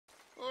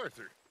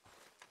Arthur.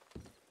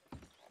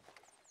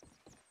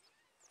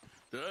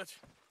 Dutch?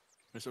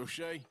 Miss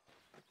O'Shea?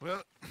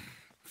 Well,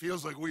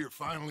 feels like we are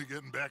finally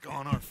getting back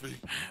on our feet.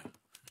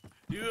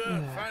 You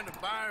find a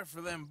buyer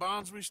for them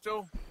bonds we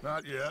stole?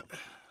 Not yet,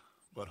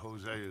 but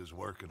Jose is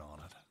working on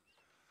it.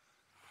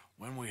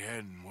 When we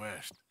heading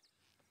west?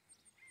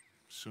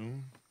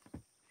 Soon?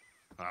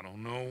 I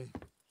don't know.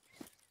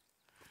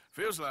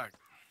 Feels like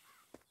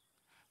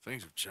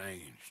things have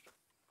changed.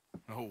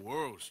 The whole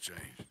world's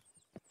changed.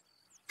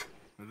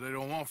 But they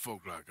don't want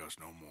folk like us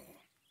no more.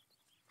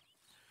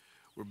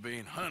 We're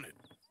being hunted.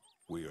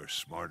 We are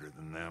smarter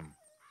than them.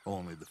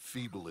 Only the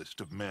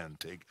feeblest of men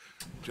take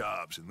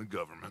jobs in the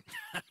government.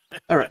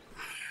 All right.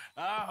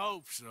 I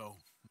hope so.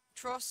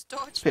 Trust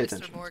Dutch, Pay Mr.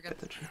 attention. Morgan. Pay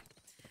attention.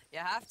 You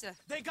have to.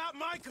 They got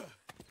Micah!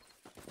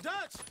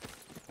 Dutch!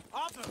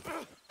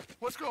 Arthur!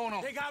 What's going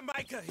on? They got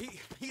Micah.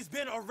 He's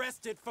been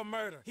arrested for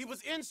murder. He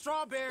was in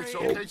Strawberry. It's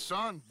okay,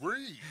 son.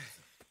 Breathe.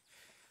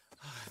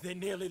 They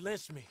nearly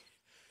lynched me.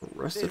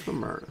 Arrested for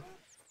murder.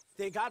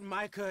 They got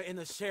Micah and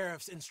the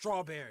sheriffs in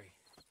Strawberry.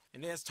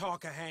 And there's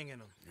talk of hanging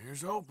him.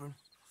 Here's hoping.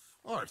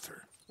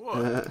 Arthur.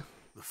 What?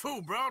 The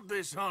fool brought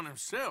this on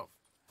himself.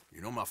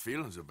 You know my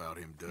feelings about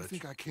him, You Dutch.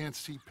 think I can't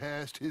see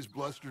past his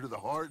bluster to the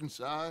heart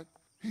inside?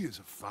 He is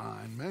a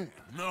fine man.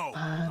 No,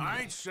 I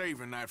ain't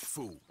saving that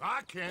fool.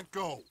 I can't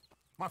go.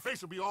 My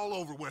face will be all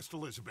over West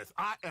Elizabeth.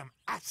 I am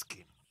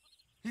asking.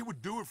 He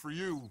would do it for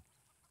you.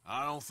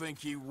 I don't think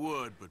he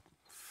would, but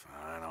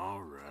fine,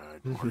 all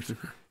right.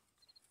 Arthur.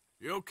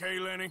 You okay,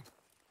 Lenny?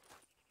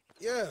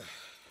 Yeah,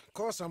 of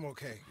course I'm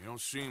okay. You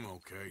don't seem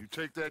okay. You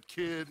take that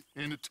kid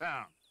into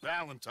town.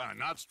 Valentine,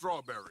 not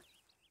Strawberry.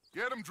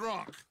 Get him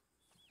drunk.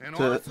 And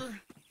Arthur,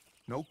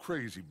 no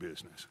crazy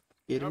business.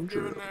 Get him I'm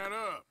giving drunk. that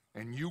up.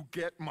 And you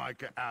get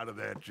Micah out of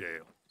that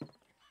jail.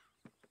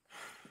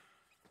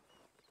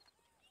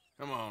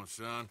 Come on,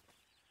 son.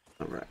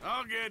 All right.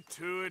 I'll get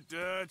to it,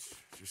 Dutch.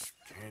 Just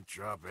can't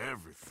drop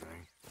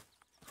everything.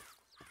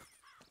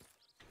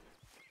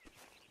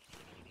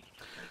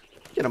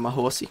 Get on my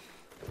horsey.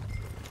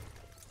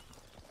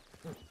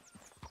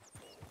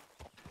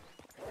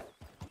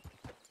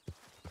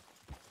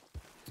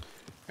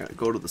 Gotta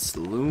go to the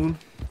saloon.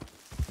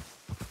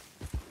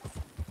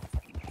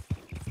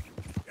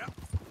 Yeah,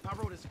 I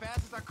rode as fast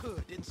as I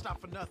could. Didn't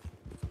stop for nothing.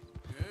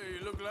 Yeah,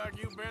 you look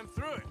like you've been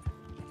through it.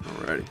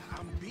 Alrighty.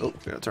 I'm beat. Oh,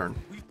 gotta turn.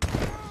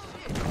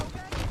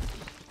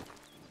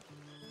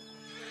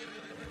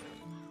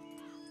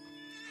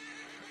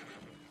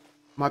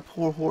 My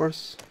poor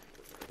horse.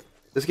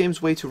 This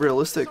game's way too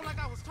realistic. So like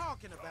I was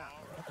talking about.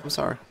 I'm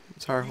sorry. I'm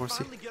sorry, We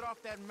horsey. finally get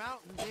off that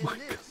mountain, then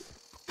this.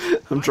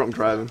 I'm drunk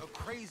driving. A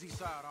crazy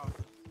side,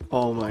 Arthur.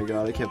 Oh my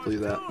god, I can't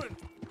believe that.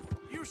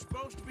 You're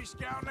supposed to be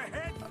scouting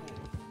ahead.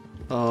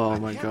 Oh I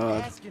my kept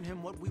god. asking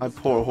him what we My was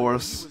poor doing, but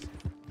horse.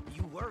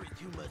 You worry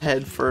too much.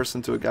 Head first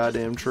into a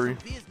goddamn tree.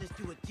 Business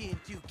to attend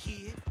to,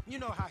 kid. You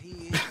know how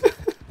he is.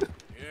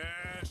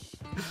 Yes,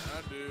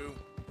 I do.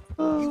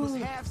 He was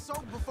half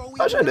sober before we.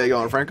 How's your went day out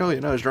going, there. Franco?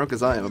 You're not as drunk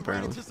as I am, We ran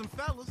apparently. into some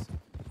fellas.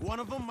 One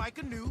of them,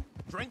 Micah knew,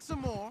 drank some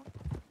more.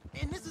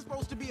 And this is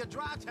supposed to be a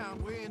dry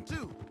town we're in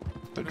too.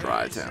 A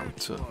dry Hey, town,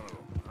 shoot too. one of 'em.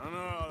 I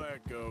know how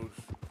that goes.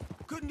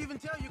 Couldn't even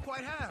tell you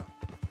quite how.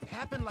 It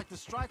happened like the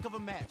strike of a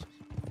match.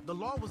 The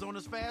law was on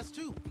us fast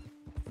too.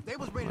 They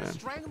was ready to Man.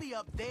 strangle me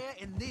up there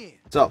and then.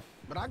 So,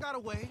 But I got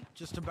away,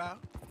 just about.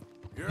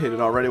 You're hit it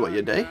all already, what, right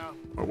your day? now.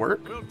 Or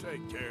work? We'll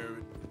take care of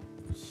it.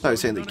 I thought you were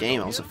saying the gonna game,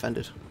 go I was here?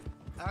 offended.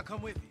 I'll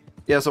come with you.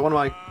 Yeah, so one of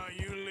my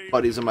You leave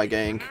buddies in my it.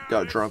 gang Now got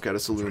let's drunk at a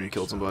saloon and drink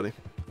killed some. somebody.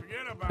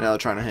 Forget about Now they're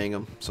trying to hang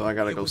him, so I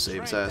gotta It go was save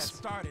his Trent that ass.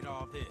 started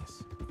all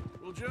this.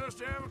 We'll just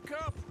have a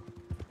couple.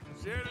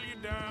 Settle you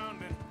down,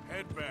 then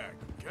head back,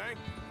 okay?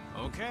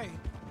 Okay.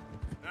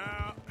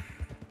 Now,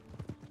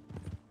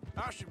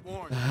 I should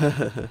warn you.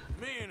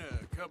 Me and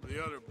a couple of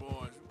the other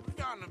boys, we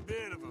got in a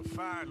bit of a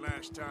fight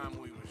last time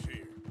we was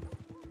here.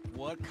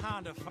 What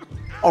kind of fight?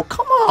 Oh,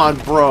 come on,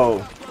 bro!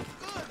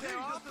 What's good there,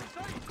 Arthur?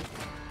 I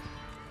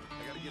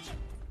gotta get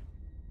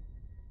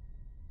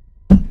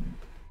you.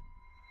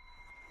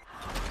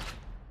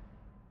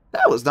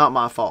 That was not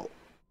my fault.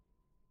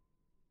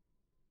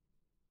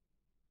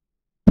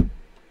 These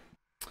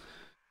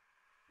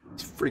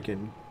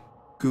freaking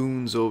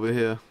goons over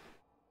here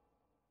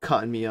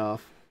cutting me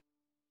off.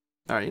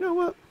 Alright, you know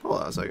what?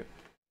 Hold on a second.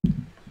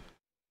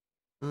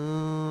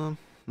 I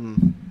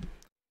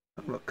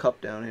have a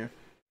cup down here.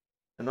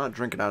 I'm not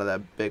drinking out of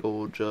that big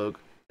old jug.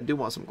 I do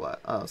want some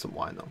some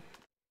wine though.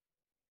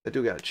 I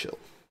do gotta chill.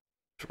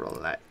 Just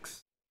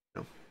relax.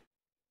 You know.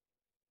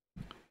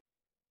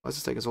 Why is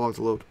this taking so long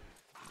to load?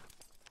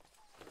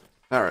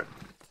 Alright.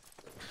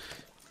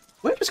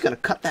 We're just gonna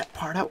cut that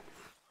part out.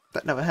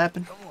 That never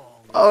happened.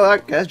 Oh,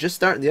 that guy's just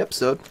starting the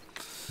episode.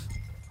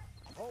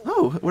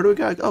 Oh, where do we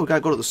gotta go? Oh, we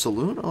gotta go to the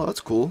saloon? Oh,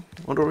 that's cool.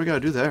 Wonder what we gotta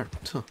do there.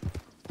 Huh.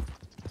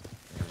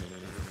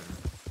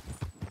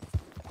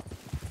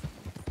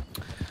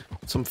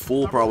 Some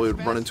fool probably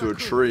would run into a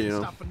tree, you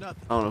know. I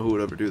don't know who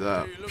would ever do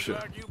that. Hey, you look Shit.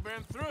 like you've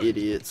been through it.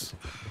 Idiots.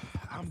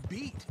 I'm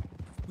beat.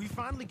 We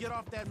finally get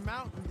off that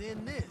mountain,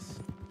 then this.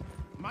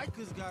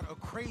 Micah's got a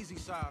crazy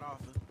side,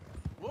 Arthur.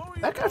 What were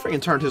you That guy doing?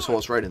 freaking turned his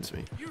horse right into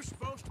me. You're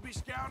supposed to be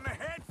scouting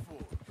ahead for.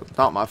 It's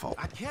not my fault.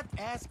 I kept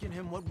asking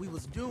him what we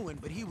was doing,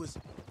 but he was,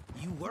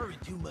 "You worry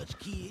too much,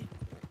 kid.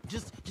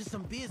 Just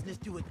some business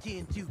to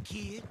attend to,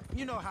 kid.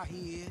 You know how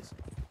he is."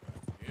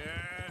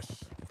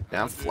 Yes. Yeah,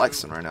 I'm I do.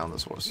 flexing right now on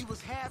this horse. He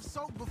was half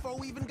soaked before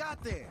we even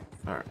got there.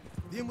 Alright.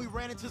 Then we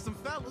ran into some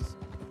fellas.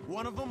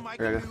 One of them, I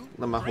Micah, gotta knew.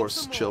 let my drank horse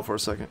some chill more. for a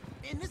second.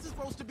 And this is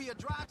supposed to be a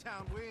dry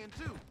town we're in,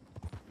 too.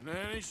 And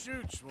then he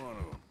shoots one of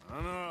them.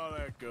 I know how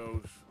that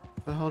goes.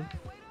 What the hell?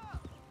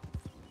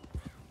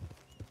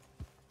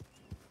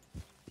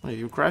 Are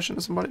you crashing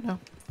into somebody now?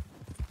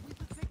 We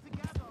should stick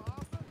together,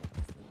 Arthur.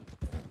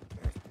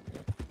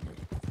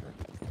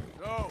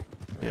 So,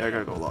 Yeah, I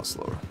gotta go a lot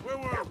slower. where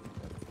were we?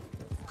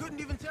 Couldn't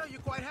even tell you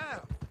quite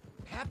how.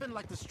 Happened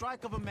like the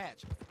strike of a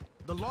match.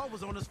 The law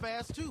was on us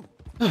fast, too.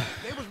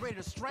 They was ready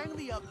to strangle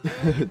you up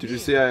there. Did you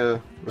see I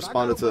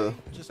responded to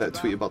that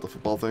tweet about the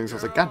football things? I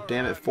was like, God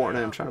damn it,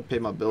 Fortnite, I'm trying to pay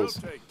my We'll bills.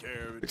 take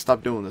care of it. Like,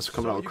 stop doing this. We're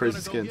coming So out with you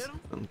crazy gonna go skins.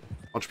 get 'em? And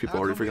a bunch of people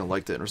already freaking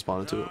liked it and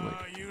responded to it. I'm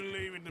like, You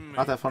leave it to me.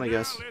 not that funny, Now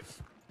guys.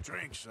 let's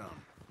drink some.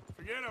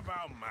 Forget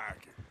about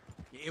Micah.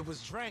 It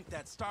was Drank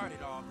that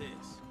started all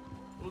this.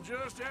 We'll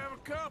just have a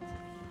couple.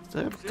 let's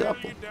have a Settle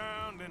couple. you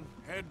down, then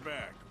head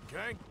back,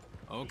 okay?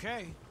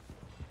 Okay.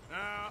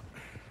 Now,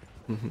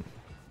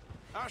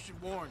 I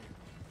should warn you.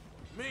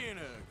 Me and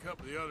a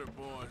couple of the other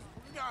boys,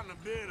 we got in a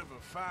bit of a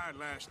fight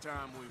last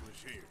time we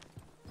was here.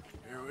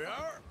 Here we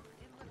are.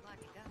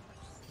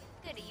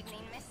 Good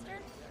evening, mister.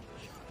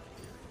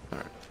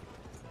 Alright.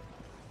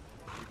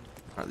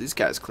 Alright, these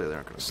guys clearly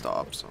aren't gonna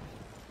stop, so.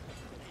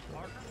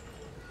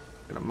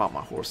 I'm gonna mount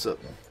my horse up.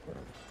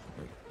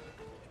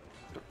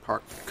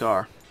 Park the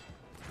car.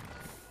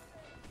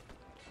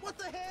 What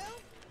the hell?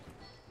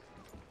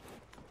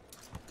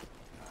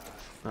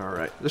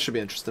 Alright, this should be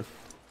interesting.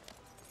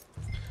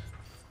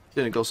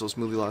 Didn't go so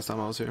smoothly last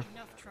time I was here.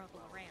 Enough trouble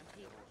around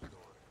here.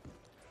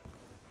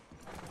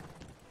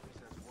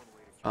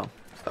 Oh,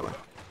 it's that way.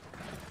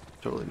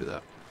 Totally do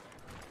that.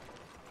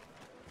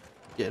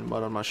 Getting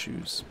mud on my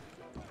shoes.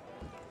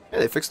 Hey,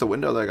 they fixed the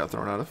window that I got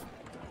thrown out of.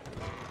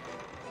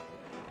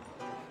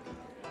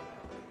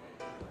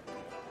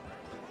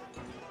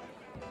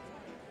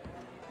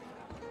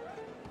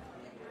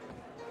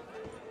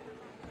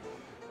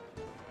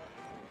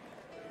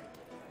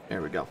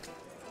 There we go.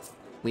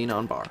 Lean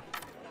on bar.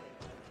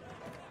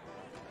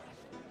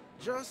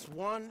 Just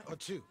one or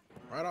two,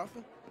 right, Arthur?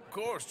 Of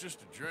course, just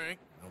a drink.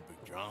 No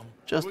big drama.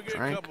 Just Can we get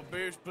drink. a couple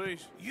beers,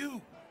 please?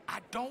 You, I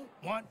don't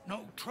want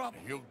no trouble.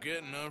 You'll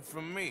get none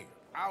from me.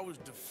 I was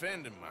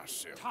defending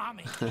myself.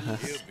 Tommy, You'll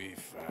be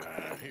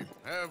fine. Here,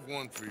 have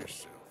one for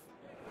yourself.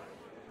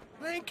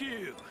 thank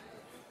you.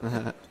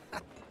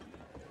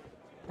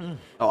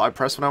 Oh, I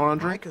pressed when I went on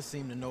drink? Micah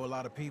seemed to know a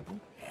lot of people.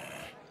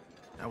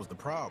 That was the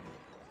problem.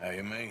 How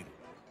you mean?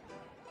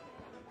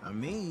 I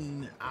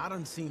mean, I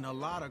done seen a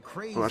lot of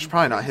crazy. Well, I should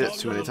probably not hit it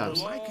too many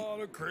times. A lot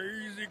of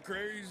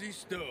crazy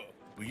stuff.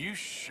 Will you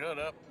shut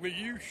up? Will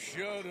you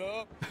shut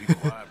up? Be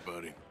quiet,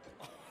 buddy.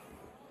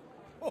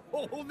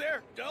 Oh,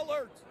 they're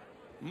dullards.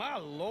 My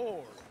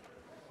lord,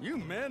 you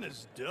men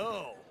is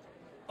dull.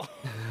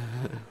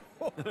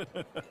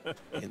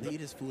 And leave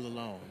this fool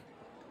alone.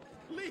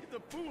 Leave the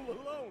fool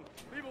alone.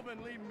 People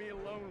been leaving me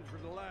alone for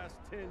the last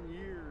 10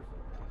 years.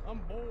 I'm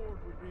bored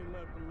with being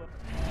left alone.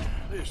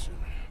 Listen,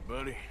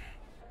 buddy.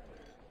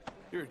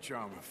 You're a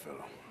charming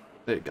fellow.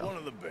 There you go. One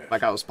of the best.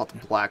 Like I was about to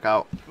black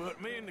out.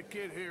 But me and the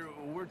kid here,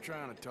 we're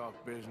trying to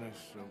talk business,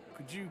 so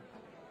could you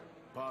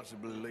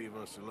possibly leave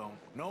us alone?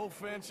 No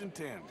offense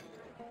intended.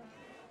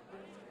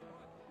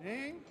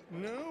 Ain't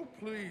no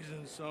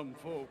pleasing some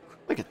folk.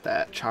 Look at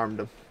that. Charmed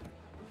him.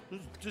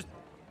 Just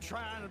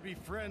trying to be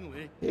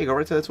friendly. Here you go,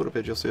 right to that Twitter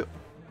page. You'll see it.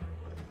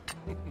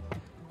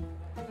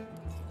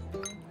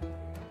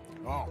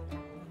 Oh.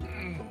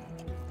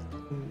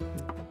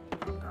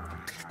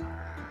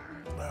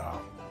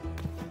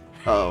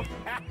 Uh-oh.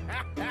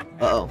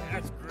 Uh-oh.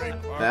 That's great,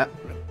 partner. That?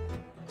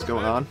 What's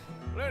going on?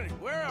 Lenny,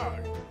 where are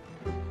you?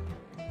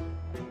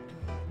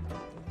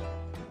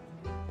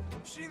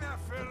 See that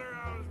fella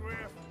I was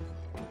with?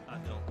 I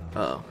don't.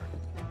 Uh-oh.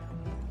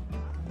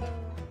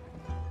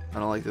 I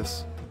don't like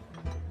this.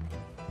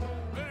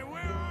 Lenny,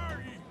 where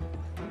are you?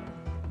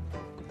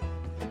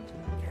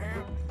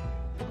 Camp.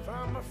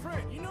 Found my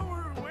friend. You know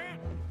where he went?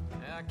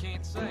 I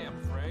can't say, I'm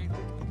afraid.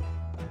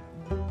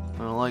 I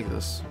don't like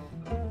this.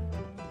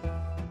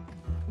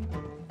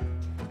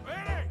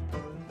 Lenny!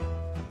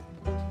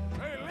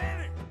 Hey,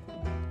 Lenny!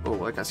 Oh,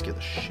 that guy scared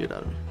the shit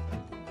out of me.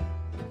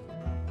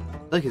 I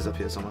think he's up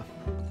here somewhere.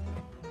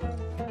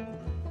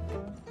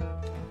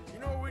 You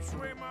know which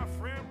way my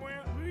friend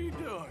went? What are you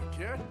doing,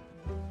 kid?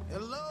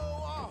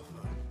 Hello,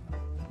 Arthur.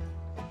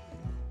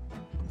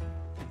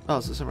 Oh,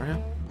 is this him right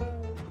here?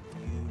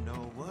 You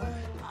know what?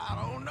 I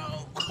don't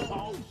know.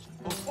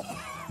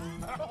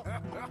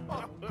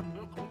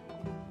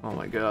 Oh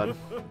my god.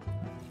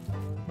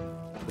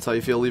 That's how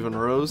you feel leaving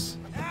Rose?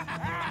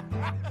 Why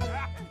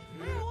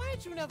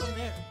ain't you never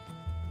married?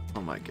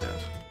 Oh my god.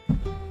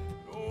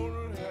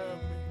 Gonna have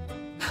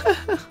me.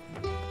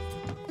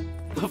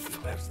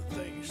 That's the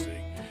thing, you see.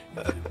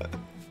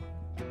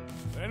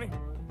 Lenny?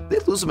 They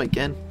lose him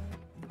again.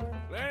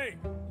 Lenny!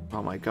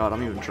 Oh my god,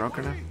 I'm even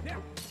drunker now.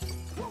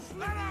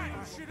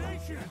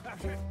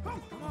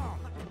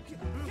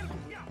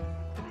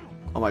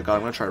 Oh my god,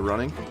 I'm gonna try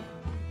running.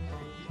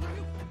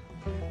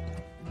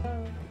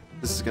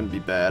 This is gonna be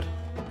bad.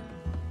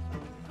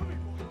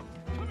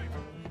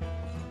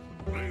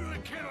 Leave the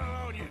kid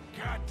alone, you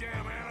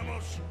goddamn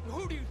animals!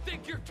 Who do you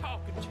think you're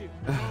talking to?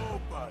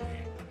 Nobody.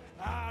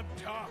 I'm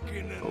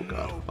talking to Oh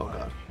god, oh nobody.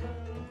 god.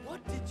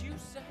 What did you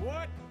say?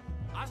 What?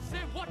 I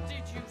said, what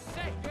did you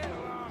say? Get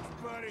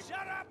lost, buddy.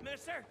 Shut up,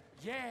 mister.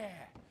 Yeah,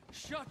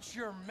 shut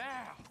your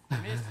mouth,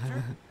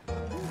 mister.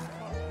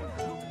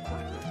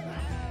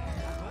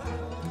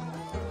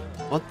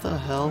 What the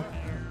hell?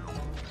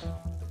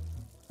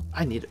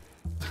 I need it.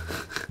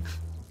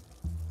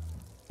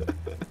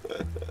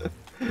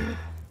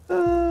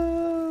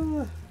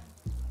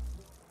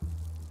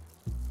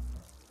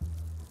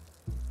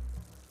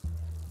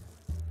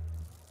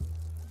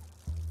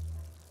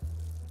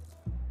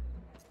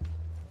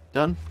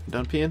 Done?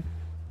 Done peeing?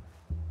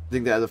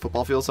 Think they have a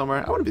football field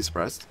somewhere? I wouldn't be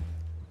surprised.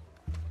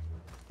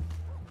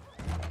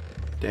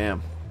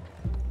 Damn.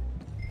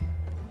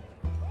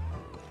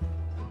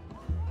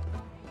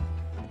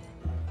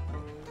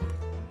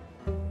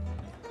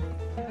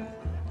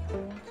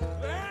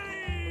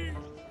 Lenny!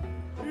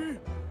 You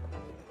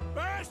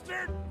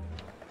bastard!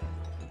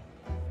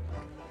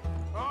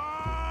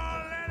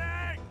 Oh,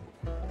 Lenny!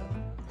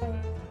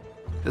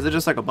 Is it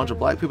just like a bunch of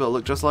black people that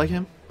look just like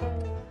him?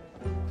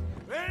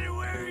 Lenny,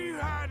 where are you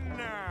hiding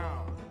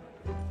now?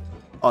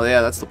 Oh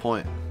yeah, that's the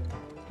point.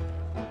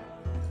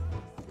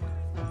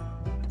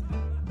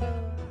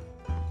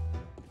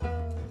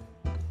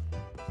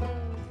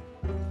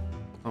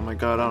 Oh my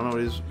god, I don't know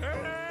what he's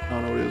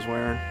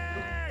wearing.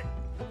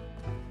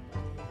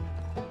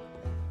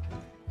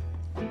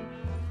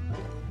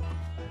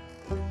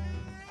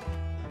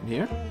 In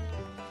here?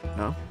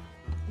 No.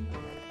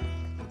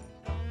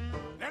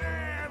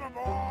 Lenny, my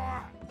boy!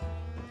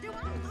 Do I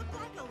look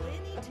like a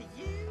Lenny to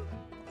you?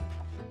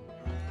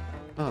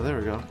 Oh, there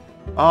we go.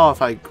 Oh,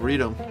 if I greet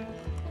him.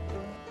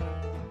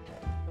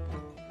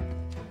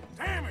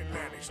 Damn it,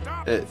 Lenny,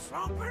 stop It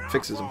flopping up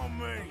fixes 'em. on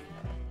me.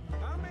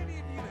 How many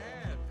have you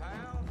had,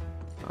 pal?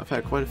 I've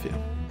had quite a few.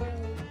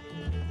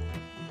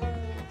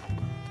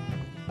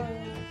 Can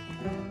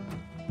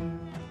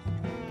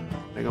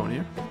I go in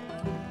here?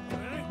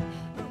 Lenny?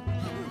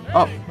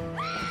 Oh.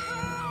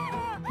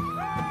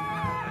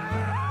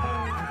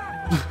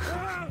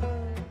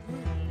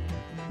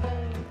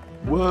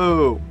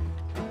 Whoa.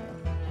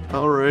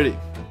 Alrighty.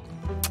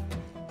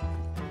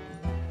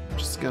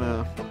 Just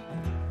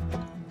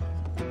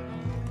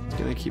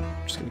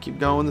gonna keep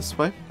going this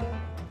way.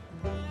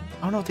 I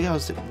don't know what the hell I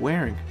was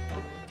wearing.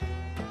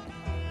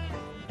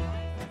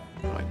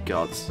 Oh my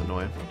god, this is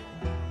annoying.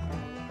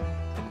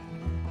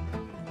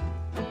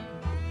 I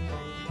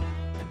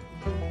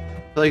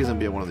feel like he's gonna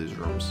be in one of these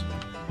rooms.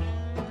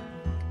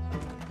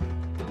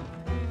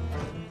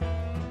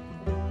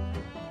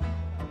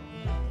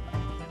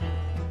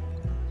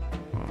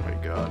 Oh my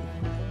god.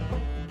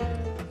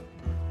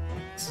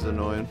 This is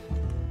annoying.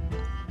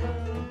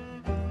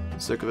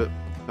 Sick of it.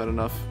 Had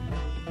enough.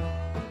 I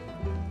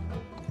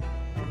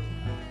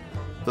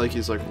feel like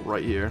he's like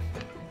right here.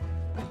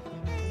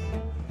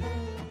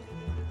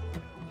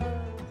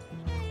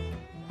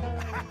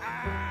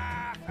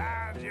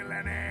 Found you,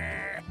 Lenny.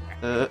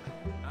 I'm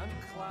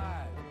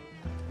Clyde.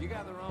 You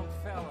got the wrong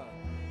fella.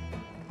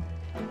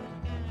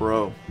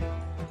 Bro.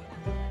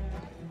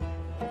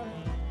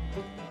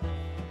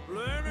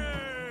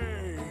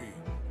 Lenny!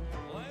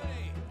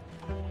 Lenny,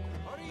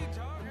 what are you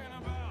talking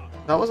about?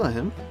 That wasn't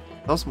him.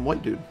 That was some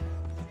white dude.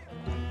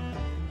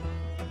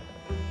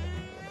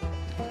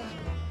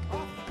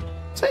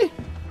 See?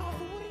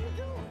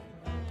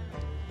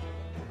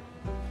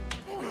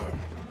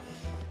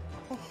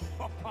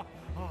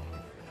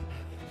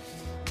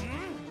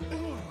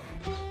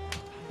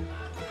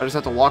 I just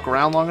have to walk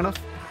around long enough?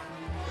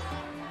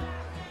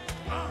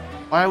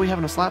 Why are we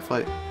having a slap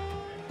fight?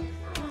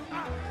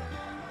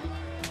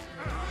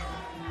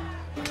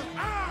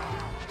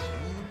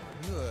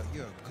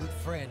 You're a good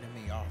friend to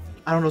me, Arthur.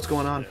 I don't know what's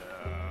going on.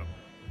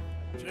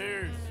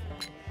 Cheers.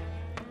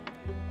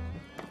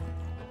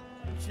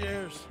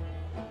 Cheers.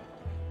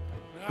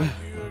 Not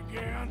you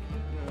again.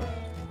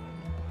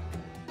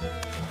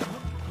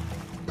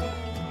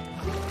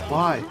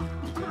 Why?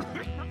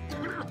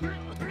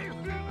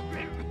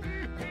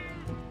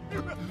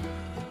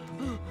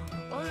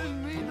 I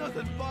didn't mean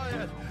nothing by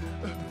it.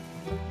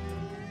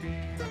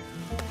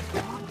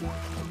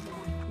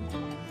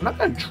 I'm not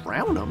gonna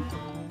drown him.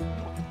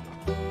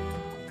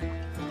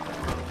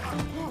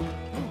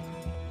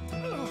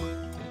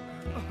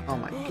 Oh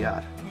my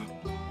god.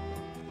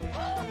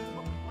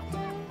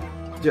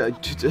 Yeah,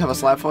 to have a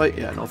slap fight?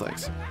 Yeah, no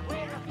thanks.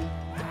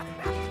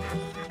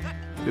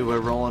 Dude, we're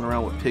rolling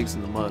around with pigs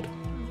in the mud.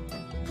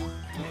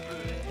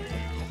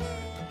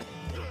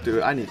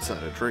 Dude, I need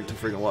something to drink to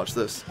freaking watch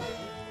this.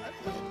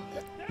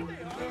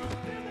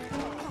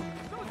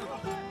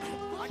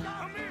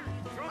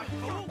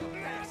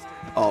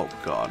 Oh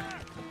god.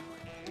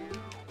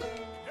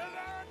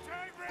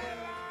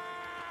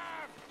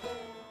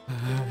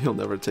 He'll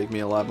never take me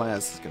alive. My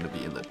ass is gonna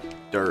be in the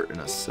dirt in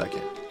a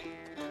second.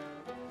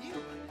 You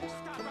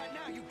stop right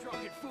now, you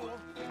drunken fool!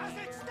 I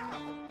said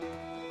stop!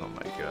 Oh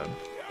my god.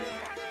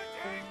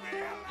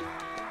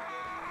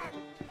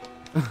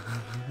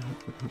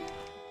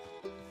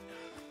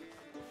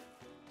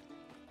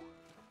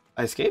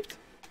 I escaped?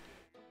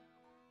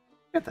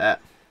 Look at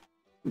that.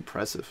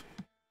 Impressive.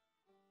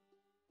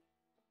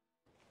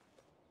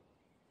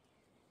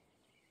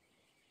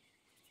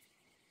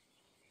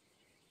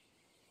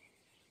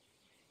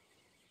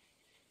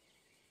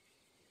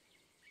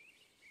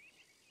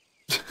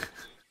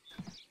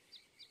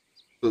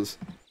 Was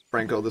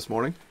Franco this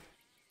morning?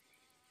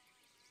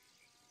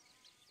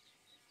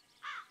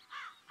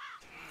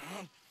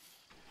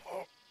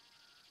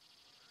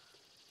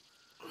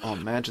 Oh,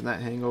 imagine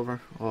that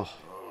hangover. Oh.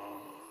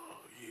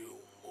 You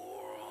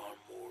moron,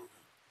 Morgan.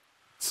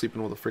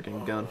 Sleeping with a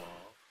freaking gun.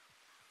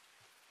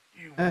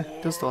 You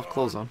Does still have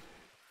clothes on.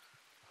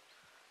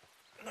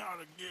 Not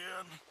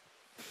again.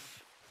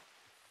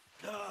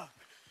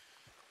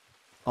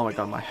 Oh my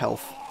god, my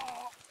health.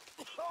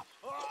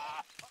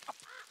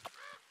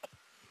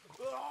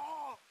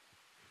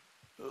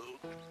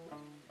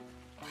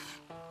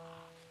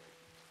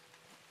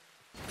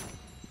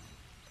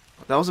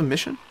 That was a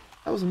mission?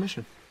 That was a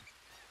mission.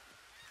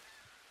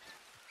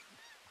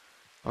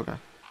 Okay.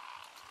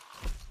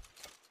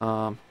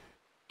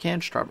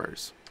 Canned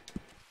strawberries.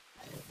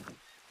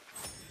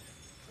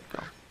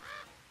 Go.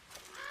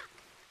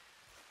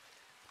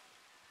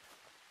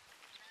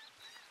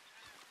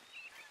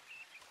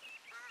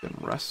 Then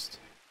rest.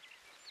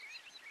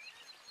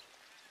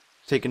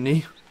 Take a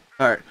knee.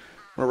 Alright.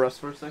 Wanna rest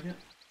for a second?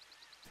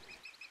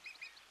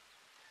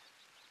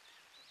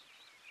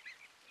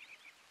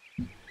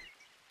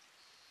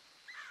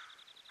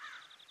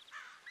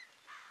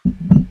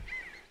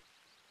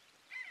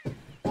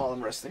 While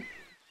I'm resting,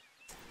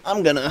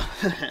 I'm gonna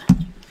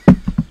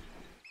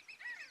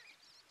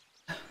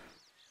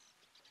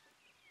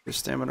your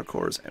stamina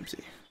core is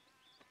empty.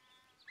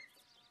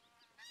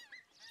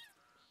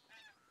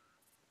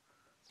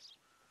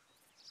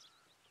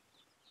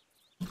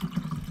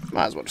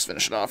 Might as well just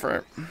finish it off,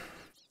 right?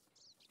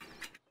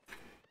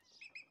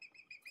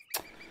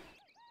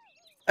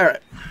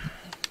 Alright.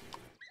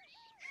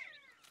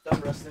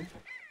 Done resting.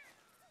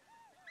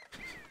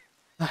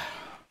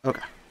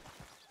 Okay.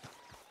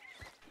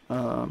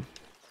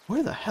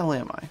 Where the hell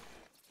am I?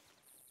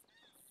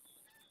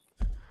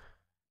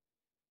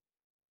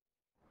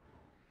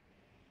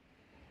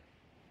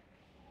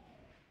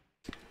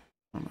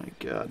 Oh my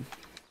god.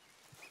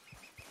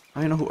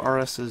 I don't know who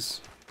RS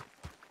is.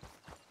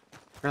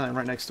 Apparently I'm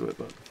right next to it,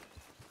 but...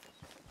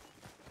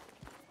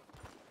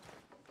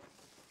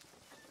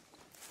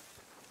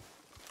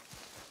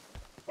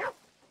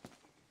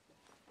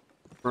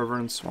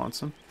 Reverend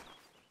Swanson.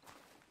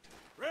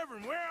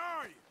 Reverend, where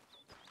are you?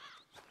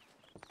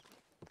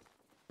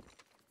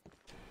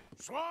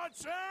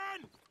 Swanson!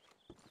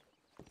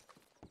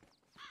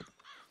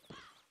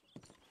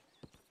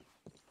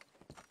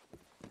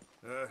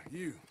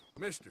 You,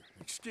 mister,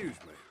 excuse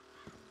me.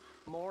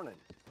 Morning.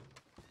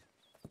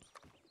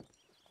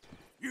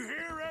 You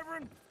here,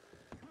 Reverend?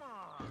 Come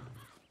on.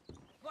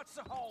 What's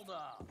the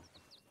holdup?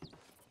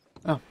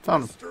 Oh,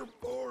 found him. Mr.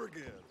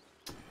 Morgan,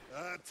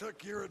 I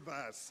took your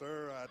advice,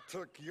 sir. I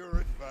took your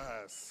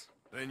advice.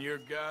 Then your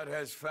god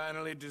has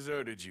finally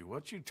deserted you.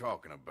 What you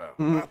talking about?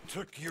 I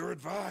took your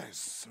advice,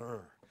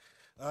 sir.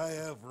 I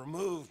have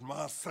removed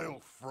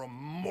myself from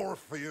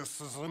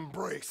Morpheus's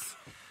embrace.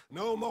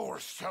 No more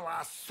shall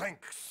I sink,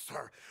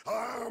 sir.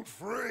 I am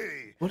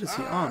free. What is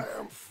he on? I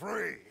am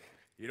free.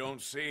 You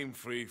don't seem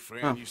free,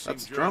 friend. Oh, You seem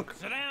that's drunk.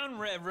 Sit down,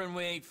 Reverend.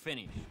 We ain't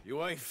finished.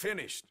 You ain't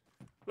finished.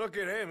 Look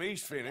at him.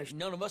 He's finished.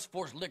 None of us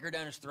forced liquor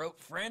down his throat,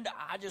 friend.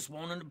 I just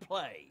want him to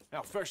play.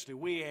 Now, firstly,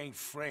 we ain't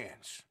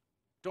friends.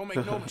 Don't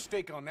make no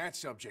mistake on that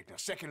subject. Now,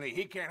 secondly,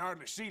 he can't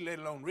hardly see, let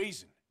alone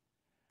reason.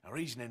 Now,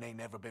 reasoning ain't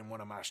never been one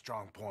of my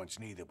strong points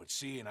neither, but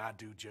seeing I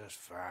do just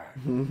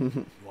fine.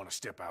 You want to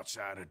step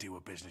outside or deal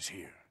with business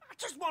here? I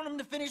just want him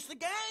to finish the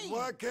game.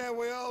 Why can't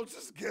we all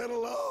just get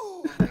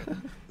along?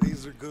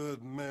 These are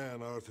good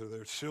men, Arthur.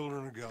 They're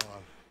children of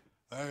God.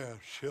 They're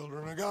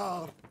children of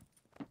God.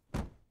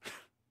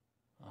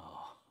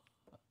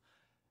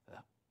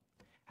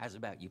 How's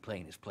about you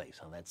playing his place,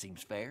 huh? That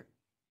seems fair?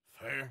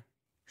 Fair?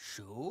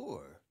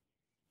 Sure.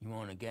 You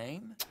want a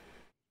game?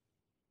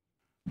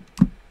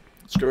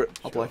 Screw it.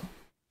 I'll play.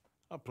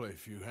 I'll play a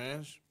few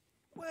hands.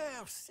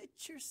 Well, sit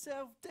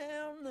yourself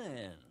down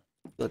then.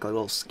 Look like a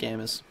little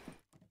scammers.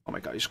 Oh my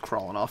god, he's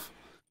crawling off.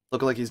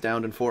 Looking like he's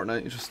downed in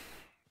Fortnite. He's just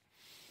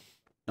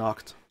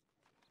knocked.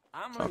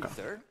 I'm Okay.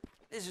 Luther.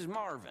 This is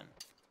Marvin.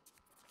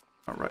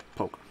 Alright,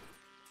 poker.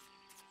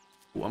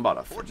 Ooh, I'm about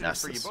to Fortunate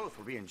finesse for you this. both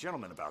for being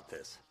gentlemen about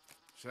this.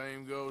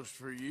 Same goes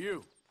for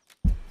you.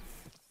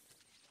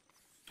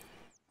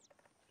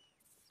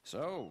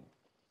 So,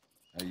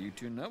 how you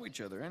two know each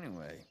other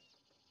anyway?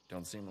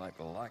 Don't seem like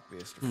the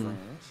likeliest of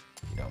friends.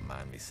 You don't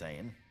mind me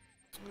saying.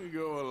 We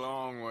go a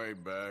long way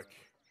back.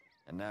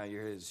 And now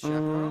you're his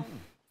chaperone?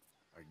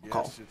 I guess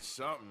Call. it's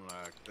something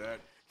like that.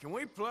 Can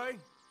we play?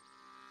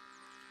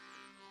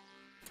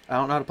 I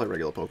don't know how to play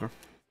regular poker.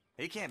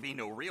 He can't be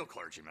no real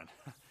clergyman.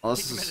 Well,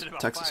 He this is committed about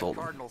Texas 5 Hold'em.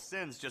 cardinal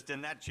sins just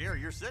in that chair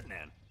you're sitting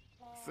in.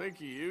 I think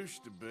he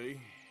used to be.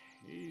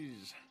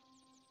 He's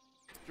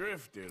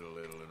drifted a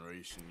little in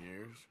recent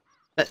years.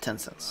 Bet 10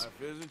 cents.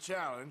 Life is a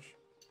challenge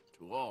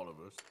to all of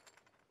us.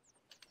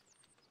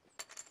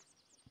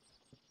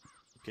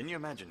 Can you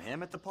imagine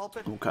him at the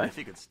pulpit? Okay. If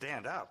he could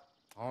stand up.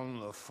 On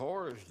the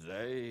fourth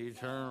day, he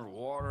turned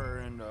water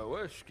into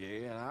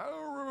whiskey, and I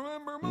don't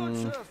remember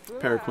much after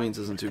Pair of that. queens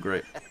isn't too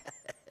great.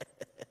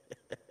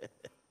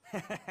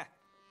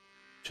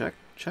 Check,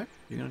 check.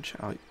 You're gonna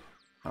check. Oh,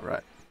 all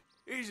right.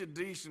 He's a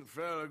decent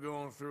fella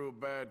going through a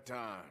bad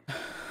time.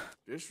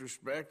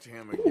 Disrespect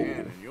him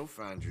again, and you'll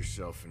find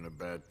yourself in a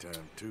bad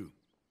time too.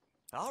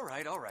 All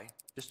right, all right.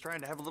 Just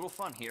trying to have a little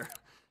fun here.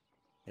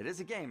 It is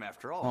a game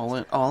after all. All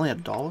in. Oh, I only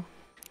had $1. All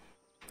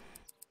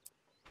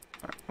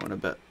right, I'm gonna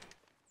bet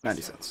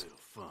 90 cents. A little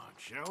fun,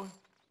 shall we?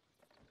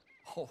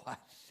 Oh, I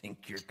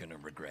think you're gonna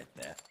regret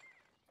that.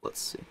 Let's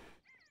see.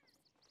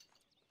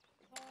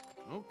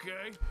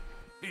 Okay.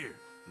 Here,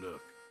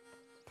 look.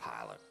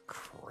 Pile of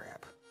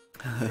crap.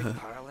 Big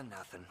pile of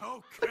nothing.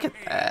 Okay. Look at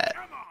that.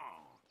 Come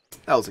on.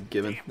 That was a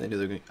given. They knew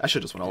they were going. I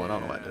should just went all in. I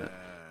don't know why I did it.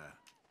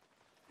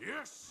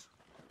 Yes.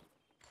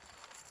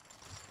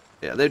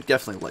 Yeah, they'd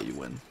definitely let you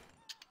win.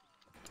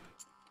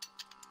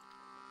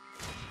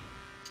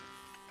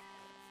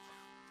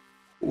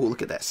 Ooh,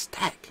 look at that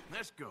stack.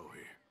 Let's go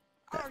here.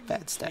 That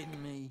fat stack.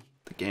 Kidding me?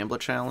 The gambler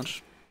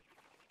challenge.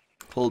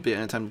 Hold B at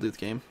any time to leave the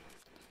game.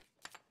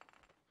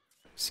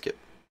 Skip.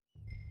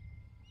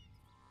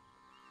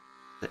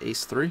 The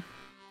ace 3.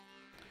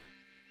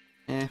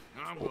 Eh.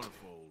 I'm Hold. gonna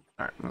fold.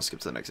 Alright, I'm gonna skip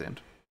to the next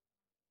hand.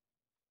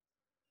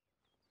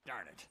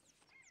 Darn it.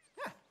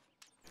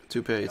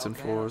 2 pair 8s and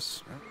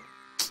 4s.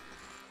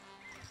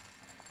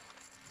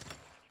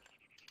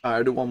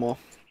 Alright, do one more.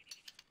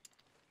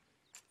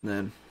 And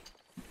then.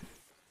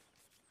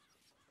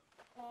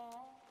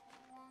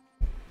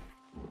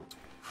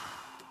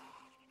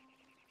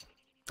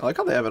 I like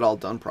how they have it all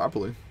done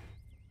properly.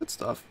 Good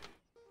stuff.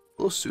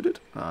 A little suited?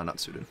 Not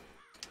suited.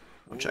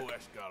 We'll check.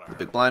 that's gotta The hurt.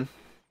 big blind.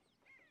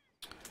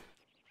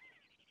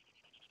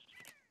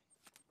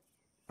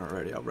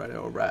 Alrighty, alrighty,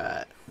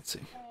 alright. Let's see.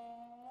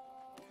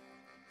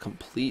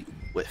 Complete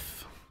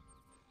whiff.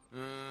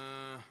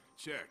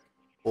 Check.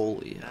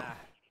 Holy hell.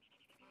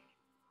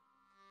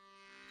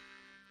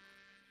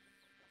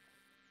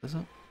 Is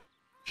it?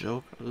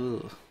 Joke?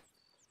 Ugh.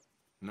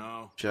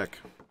 No. Check.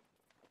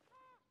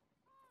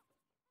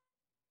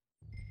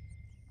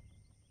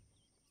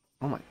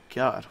 Oh my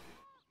god.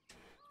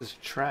 This is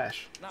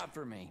trash. Not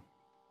for me.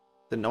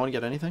 Did no one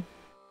get anything?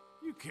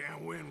 You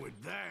can't win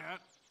with that.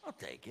 I'll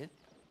take it.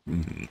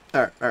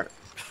 Alright, alright.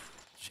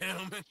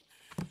 Gentlemen,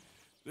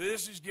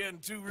 this is getting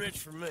too rich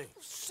for me.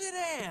 Sit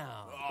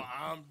down. Oh,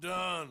 I'm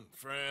done,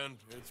 friend.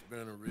 It's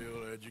been a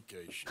real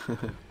education.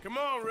 Come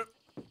on, Rip.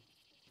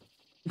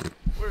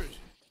 Where is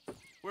he?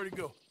 Where'd he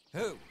go?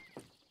 Who?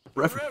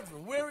 Reverend.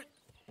 Reverend, where it?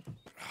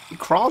 He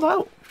crawled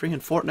out. Freaking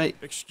Fortnite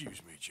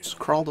Excuse me, just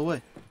gentlemen. crawled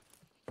away.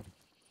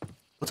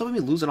 What's up with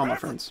me losing all my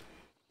friends?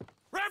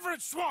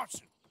 Reverend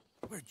Swanson!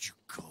 Where'd you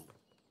go?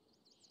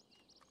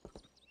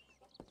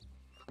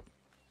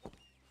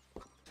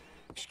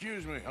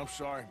 Excuse me, I'm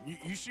sorry.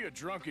 You see a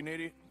drunken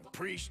idiot, a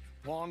priest,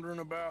 wandering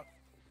about?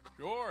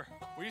 Sure,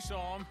 we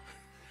saw him,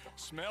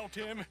 smelt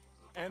him,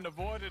 and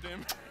avoided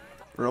him.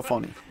 Real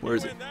funny. Where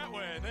is he? Went that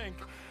way, I think.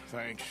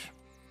 Thanks.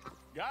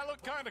 Guy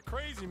looked kind of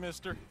crazy,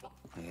 mister. Oh,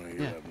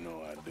 you Yeah. have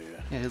no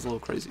idea. Yeah, he's a little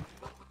crazy.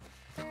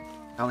 I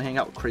only hang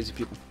out with crazy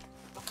people.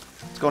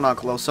 What's going on,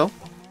 Colosso?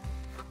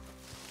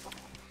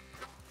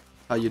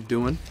 How you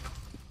doing?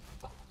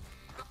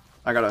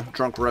 I got a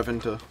drunk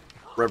reverend to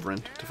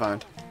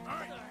find.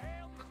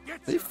 Are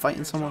they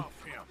fighting someone?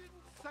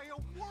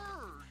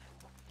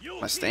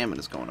 My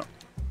stamina's going up.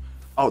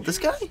 Oh, this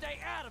guy? Stay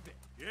out of it.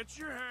 Get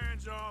your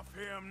hands off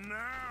him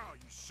now,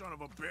 you son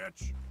of a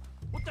bitch.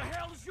 What the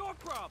hell is your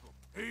problem?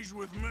 He's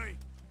with me.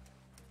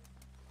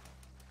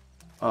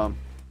 I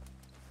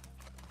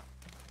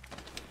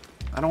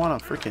don't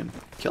want to freaking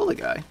kill the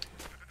guy.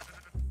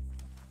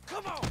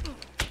 Come on.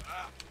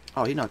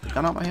 Oh, he knocked the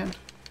gun out my hand?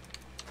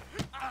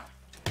 I'll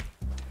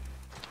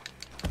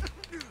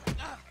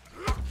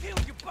kill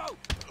you both.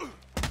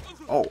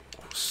 Oh,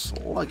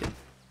 slugging.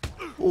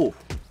 Ooh.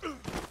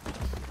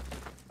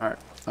 Alright,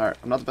 alright.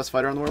 I'm not the best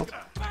fighter in the world.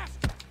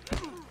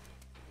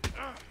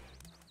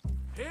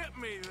 Hit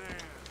me then.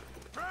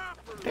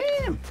 Properly.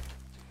 Damn!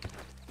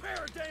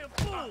 Pair of damn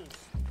fools.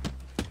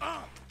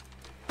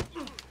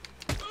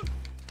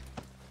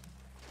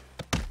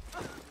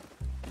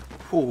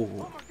 Ooh.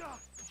 Oh my God,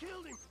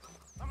 killed him.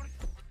 I'm gonna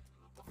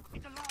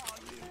get the law on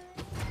you.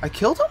 I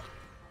killed him?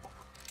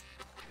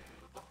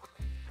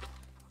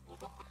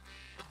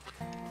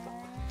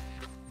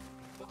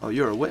 Oh,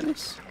 you're a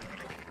witness?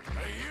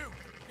 Hey, you.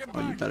 Get Oh,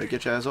 you back better here.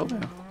 get your ass over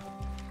here.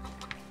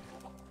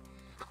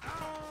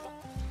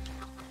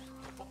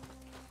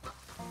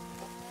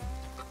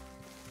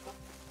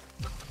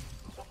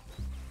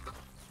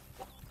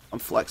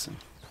 flexing.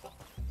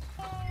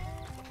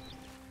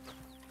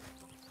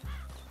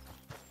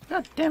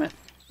 God damn it.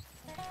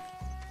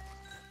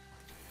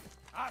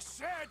 I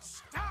said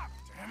stop,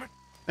 damn it.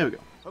 There we go.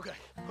 Okay,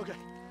 okay.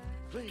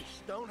 Please,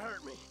 don't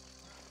hurt me.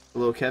 The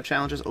little cab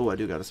challenges. Oh, I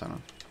do gotta sign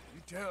on.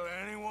 You tell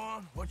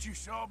anyone what you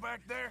saw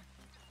back there?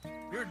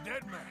 You're a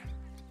dead man.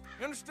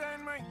 You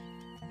understand me?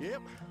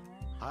 Yep.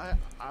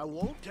 I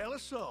won't tell a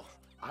soul.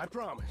 I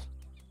promise.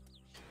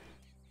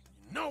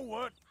 You know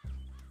what?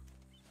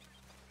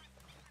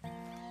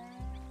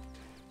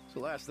 It's the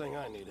last thing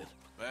I needed.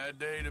 Bad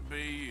day to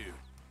be you.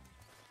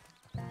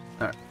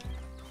 Alright.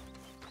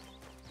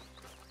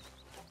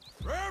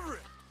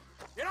 Reverend!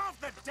 Get off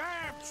the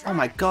damn train! Oh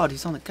my god,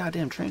 he's on the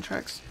goddamn train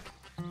tracks.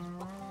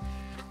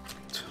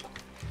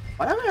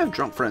 Why do I have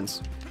drunk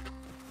friends?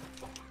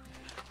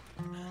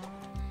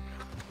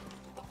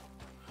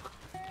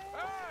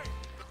 Hey!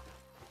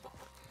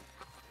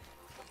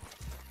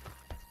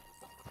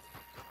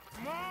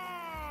 Come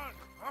on!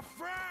 My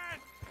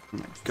friend! Oh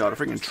my god, a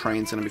freaking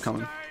train's gonna be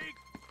coming.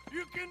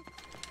 You can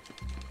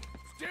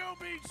still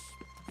be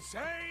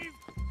saved.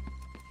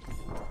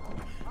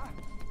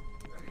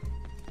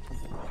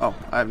 Oh,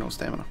 I have no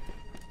stamina.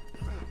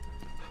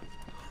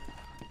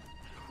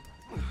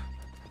 What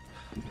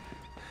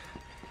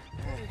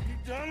have you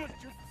done with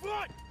your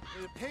foot?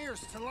 It appears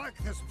to like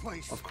this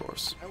place. Of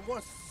course. And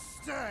wants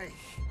to stay.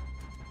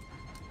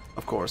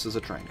 Of course, there's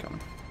a train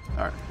coming.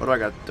 Alright, what do I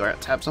got? Do I got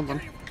to tap something?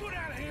 Get your foot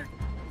out of here!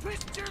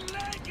 Twist your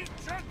leg, you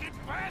drunken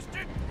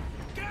bastard!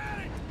 Got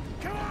it!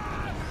 Come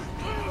on!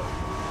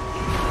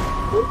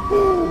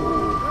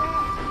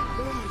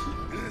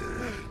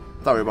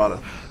 Thought we were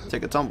about to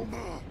take a tumble.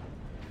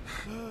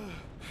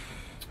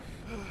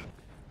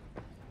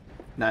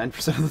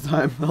 9% of the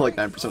time. I like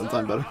 9% of the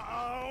time better.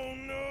 Oh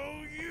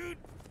no, you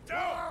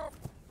don't!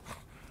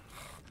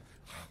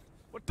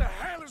 What the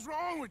hell is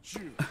wrong with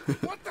you?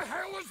 What the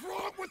hell is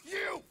wrong with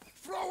you?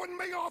 Throwing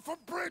me off a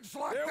bridge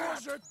like There that?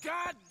 was a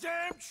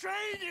goddamn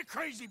train, you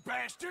crazy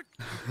bastard!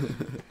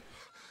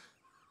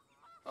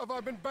 Have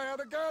I been bad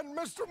again,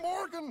 Mr.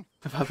 Morgan?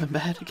 Have I been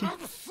bad again?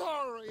 I'm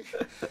sorry.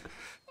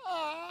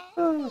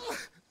 I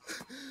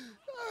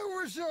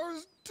wish I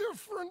was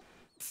different.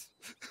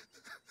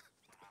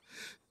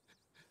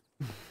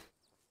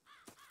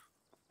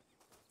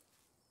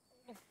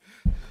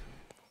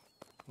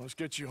 Let's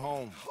get you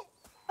home.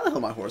 How the hell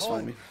my horse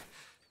find me?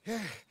 Yeah,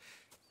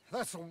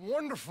 that's a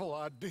wonderful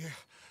idea.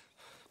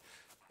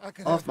 I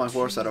could Off have my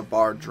horse at a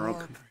bar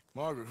drunk.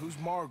 Margaret, who's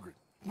Margaret?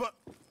 What?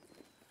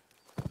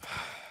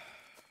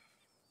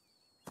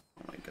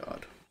 Oh my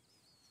god.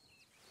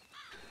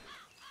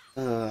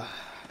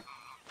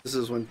 This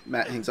is when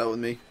Matt hangs out with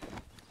me.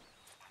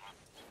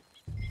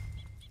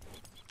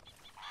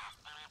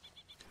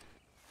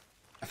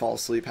 I fall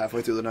asleep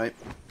halfway through the night.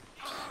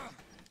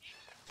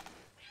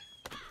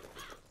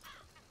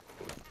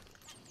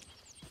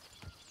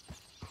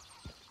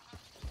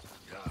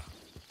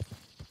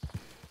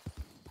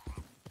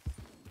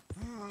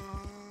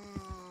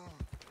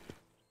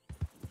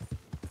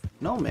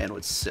 No man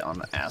would sit on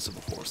the ass of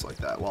a horse like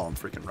that while I'm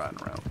freaking riding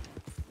around.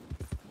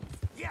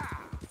 Yeah.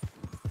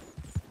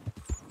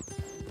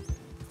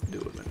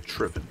 Dude would have been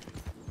tripping.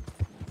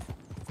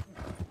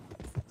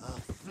 a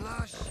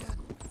flush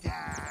of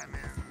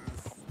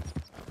diamonds.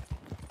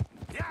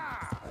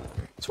 Yeah.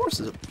 This horse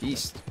is a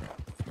beast.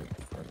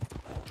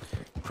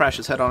 Crash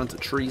his head on into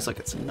trees like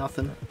it's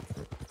nothing.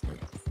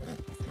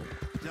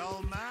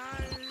 Don't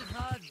mind if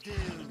I do.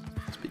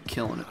 Let's be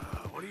killing it.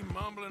 What are you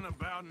mumbling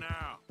about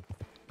now?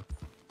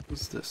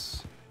 What's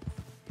this?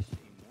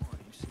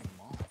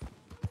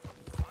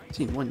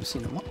 Seen one, you've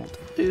seen them all.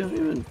 You don't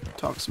even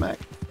talk smack.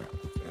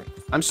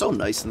 I'm so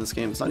nice in this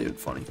game, it's not even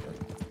funny.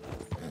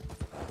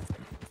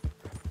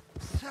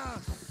 So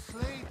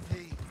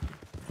sleepy.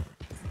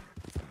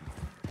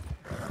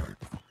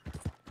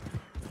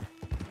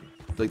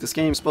 Like, this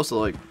game's supposed to,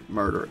 like,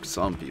 murder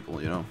some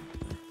people, you know?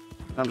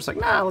 And I'm just like,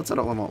 nah, let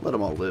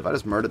them all live. I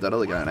just murdered that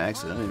other guy on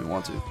accident. I didn't even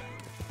want to.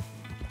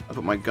 I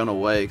put my gun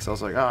away because I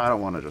was like, oh, I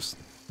don't want to just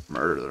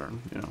murder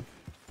them, you know?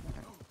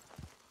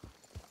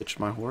 Hitch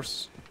my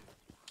horse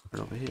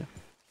right over here.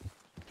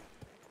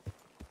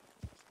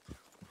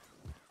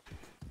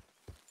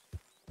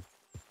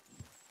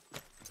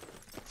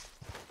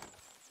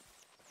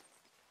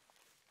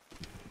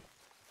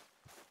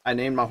 I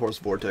named my horse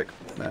Vortek,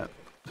 Matt.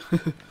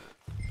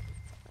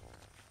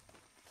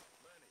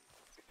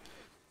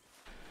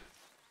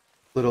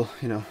 Little,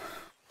 you know,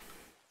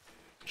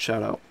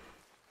 shout out.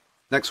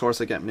 Next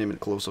horse I get, name it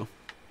Colosso.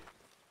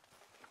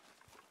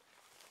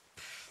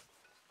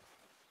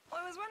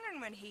 I was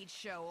wondering when he'd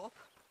show up.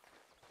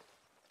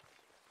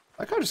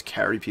 I can't just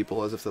carry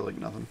people as if they're like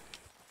nothing.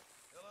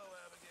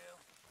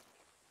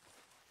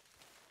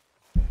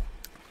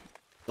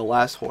 The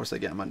last horse I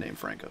get, I'm named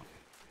Franco.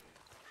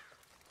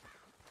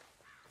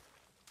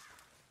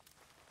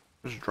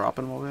 Just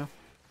dropping him over here.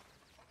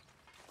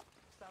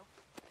 So,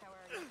 how are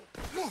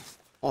you?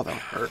 Oh, that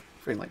hurt.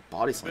 Freaking like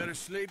body slam. Better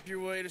sleep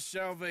your way to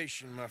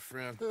salvation, my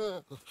friend.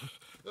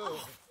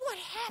 What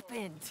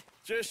happened?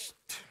 Just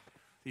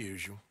the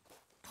usual.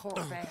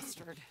 Poor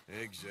bastard.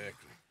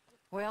 Exactly.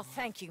 Well,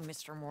 thank you,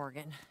 Mr.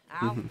 Morgan.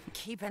 I'll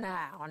keep an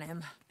eye on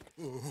him.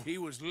 He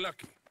was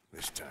lucky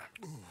this time.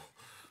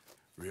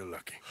 Real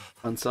lucky.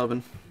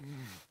 Unsubbing.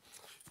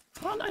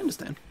 Oh, I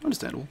understand.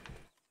 Understandable.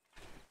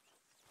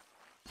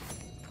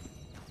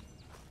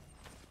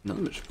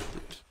 Another mission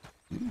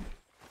complete.